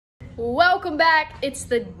Welcome back. It's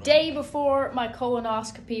the day before my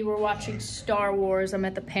colonoscopy. We're watching Star Wars. I'm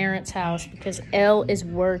at the parents' house because Elle is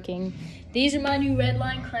working. These are my new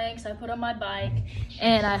Redline cranks I put on my bike,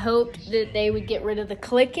 and I hoped that they would get rid of the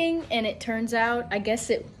clicking, and it turns out, I guess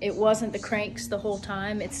it wasn't the cranks the whole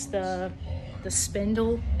time. It's the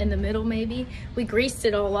spindle in the middle maybe. We greased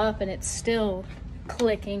it all up, and it's still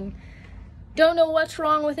clicking. Don't know what's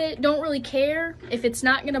wrong with it. Don't really care. If it's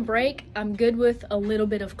not gonna break, I'm good with a little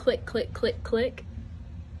bit of click, click, click, click.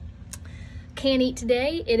 Can't eat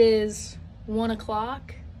today. It is 1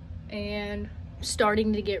 o'clock and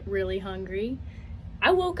starting to get really hungry.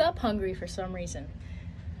 I woke up hungry for some reason.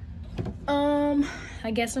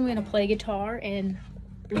 I guess I'm gonna play guitar and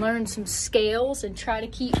learn some scales and try to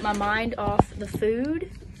keep my mind off the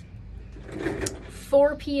food.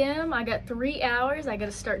 4 p.m. I got 3 hours. I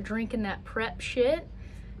gotta start drinking that prep shit,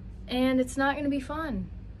 and it's not gonna be fun.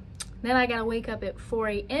 Then I gotta wake up at 4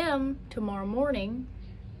 a.m. tomorrow morning,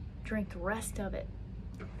 drink the rest of it.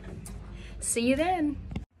 See you then.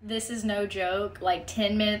 This is no joke. Like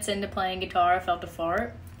 10 minutes into playing guitar, I felt a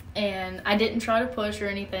fart, and I didn't try to push or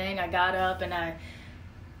anything. I got up and I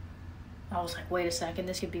was like, wait a second,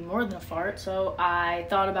 this could be more than a fart. So I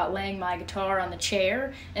thought about laying my guitar on the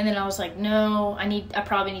chair, and then I was like, no, I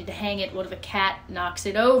probably need to hang it. What if a cat knocks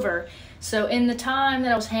it over? So in the time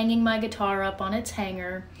that I was hanging my guitar up on its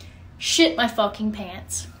hanger, shit my fucking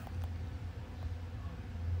pants.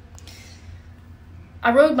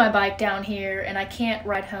 I rode my bike down here, and I can't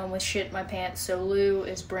ride home with shit in my pants, so Lou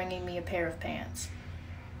is bringing me a pair of pants.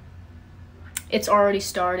 It's already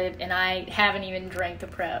started, and I haven't even drank the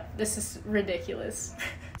prep. This is ridiculous.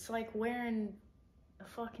 It's like wearing a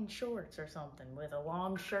fucking shorts or something with a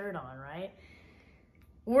long shirt on, right?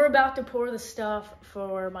 We're about to pour the stuff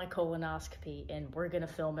for my colonoscopy, and we're gonna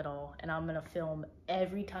film it all. And I'm gonna film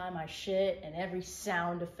every time I shit and every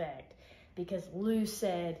sound effect, because Lou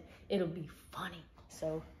said it'll be funny.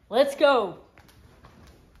 So let's go.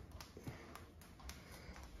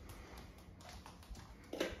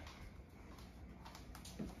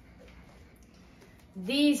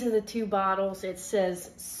 These are the 2 bottles. It says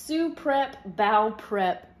Sue Prep Bowel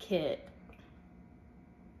Prep Kit.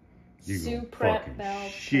 Sue Prep Bowel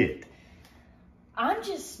shit. Prep. I'm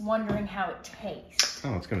just wondering how it tastes.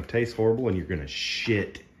 Oh, it's gonna taste horrible, and you're gonna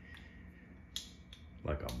shit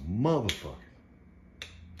like a motherfucker.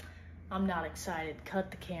 I'm not excited. Cut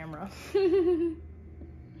the camera.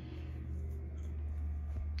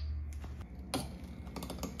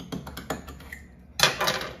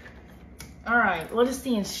 All right, what does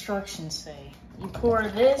the instructions say? You pour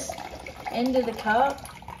this into the cup.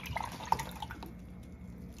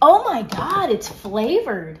 Oh my God, it's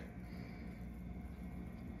flavored.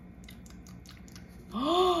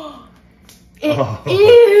 Oh,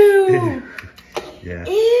 ew. Yeah.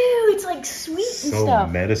 Ew, it's like sweet and stuff.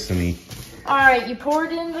 So medicine-y. All right, you pour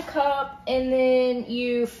it in the cup, and then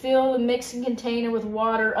you fill the mixing container with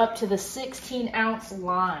water up to the 16-ounce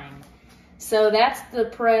line. So that's the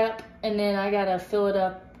prep, and then I gotta fill it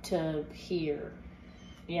up to here.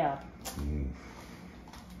 Yeah.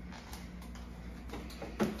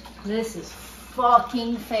 This is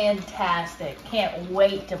fucking fantastic. Can't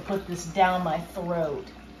wait to put this down my throat.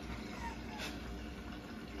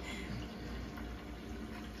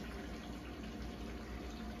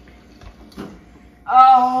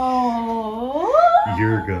 Oh!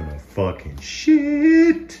 You're gonna fucking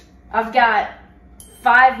shit. I've got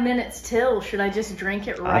 5 minutes till. Should I just drink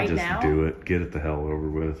it right now? Just do it. Get it the hell over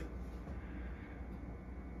with.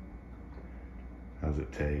 How's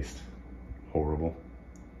it taste? Horrible.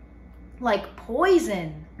 Like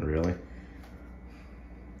poison. Really?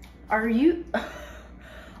 Are you?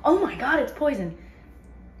 Oh my God, it's poison.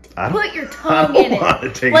 Put your I tongue don't in it. want to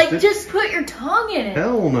taste Like, it. just put your tongue in it.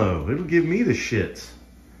 Hell no. It'll give me the shits.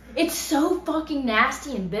 It's so fucking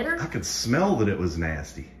nasty and bitter. I could smell that it was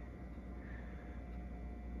nasty.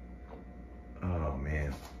 Oh,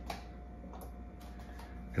 man.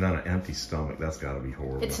 And on an empty stomach, that's got to be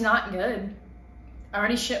horrible. It's not good. I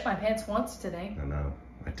already shit my pants once today. I know.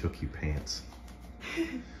 I took you pants.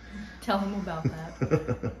 Tell him about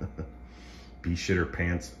that. B shit her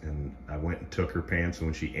pants, and I went and took her pants, and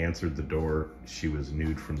when she answered the door, she was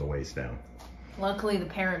nude from the waist down. Luckily, the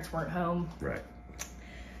parents weren't home. Right.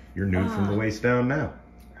 You're nude from the waist down now.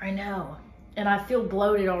 I know. And I feel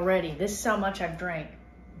bloated already. This is how much I've drank.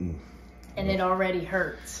 And it already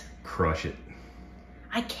hurts. Crush it.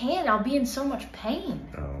 I can't. I'll be in so much pain.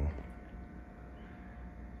 Oh.